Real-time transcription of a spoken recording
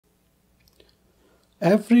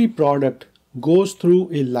Every product goes through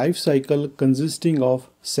a life cycle consisting of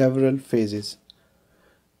several phases.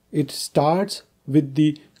 It starts with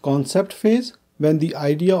the concept phase when the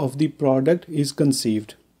idea of the product is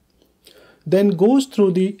conceived. Then goes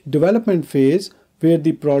through the development phase where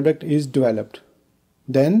the product is developed.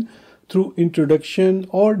 Then through introduction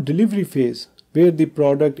or delivery phase where the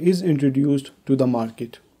product is introduced to the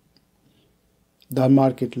market. The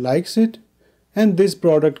market likes it, and this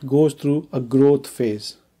product goes through a growth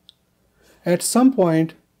phase. At some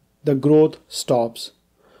point, the growth stops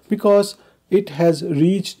because it has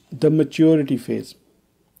reached the maturity phase.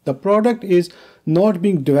 The product is not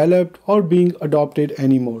being developed or being adopted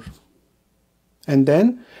anymore. And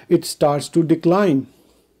then it starts to decline.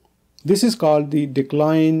 This is called the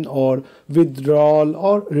decline or withdrawal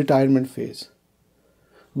or retirement phase.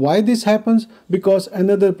 Why this happens? Because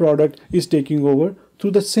another product is taking over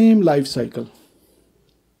through the same life cycle.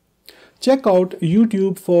 Check out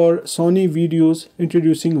YouTube for Sony videos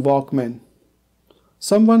introducing Walkman.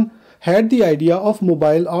 Someone had the idea of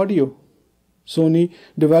mobile audio. Sony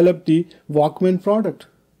developed the Walkman product,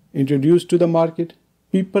 introduced to the market.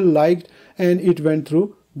 People liked and it went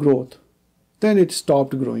through growth. Then it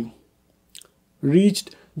stopped growing,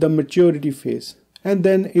 reached the maturity phase, and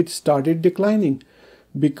then it started declining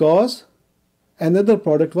because another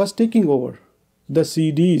product was taking over, the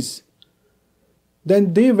CDs.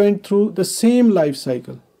 Then they went through the same life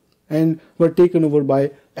cycle and were taken over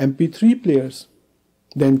by MP3 players.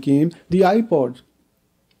 Then came the iPod.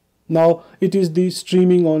 Now it is the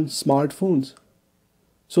streaming on smartphones.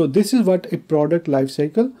 So this is what a product life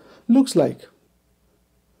cycle looks like.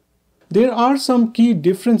 There are some key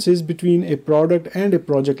differences between a product and a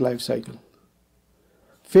project life cycle.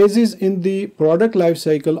 Phases in the product life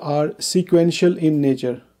cycle are sequential in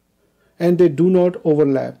nature and they do not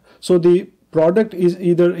overlap. So the product is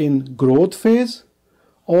either in growth phase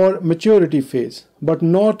or maturity phase, but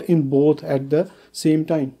not in both at the same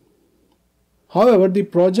time. However, the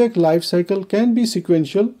project life cycle can be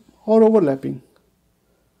sequential or overlapping.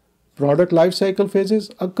 Product life cycle phases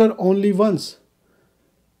occur only once.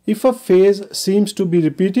 If a phase seems to be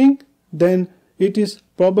repeating, then it is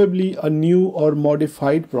probably a new or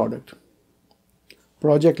modified product.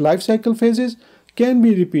 Project life cycle phases can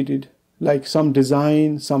be repeated, like some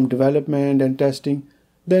design, some development and testing,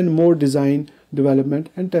 then more design, development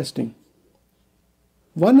and testing.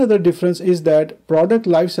 One other difference is that product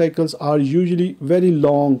life cycles are usually very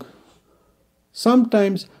long,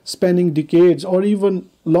 sometimes spanning decades or even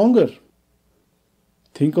longer.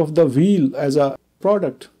 Think of the wheel as a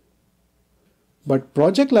product. But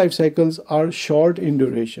project life cycles are short in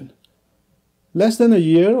duration, less than a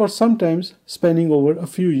year or sometimes spanning over a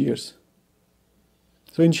few years.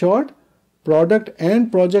 So in short, product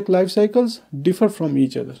and project life cycles differ from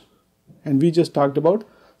each other, and we just talked about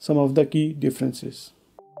some of the key differences.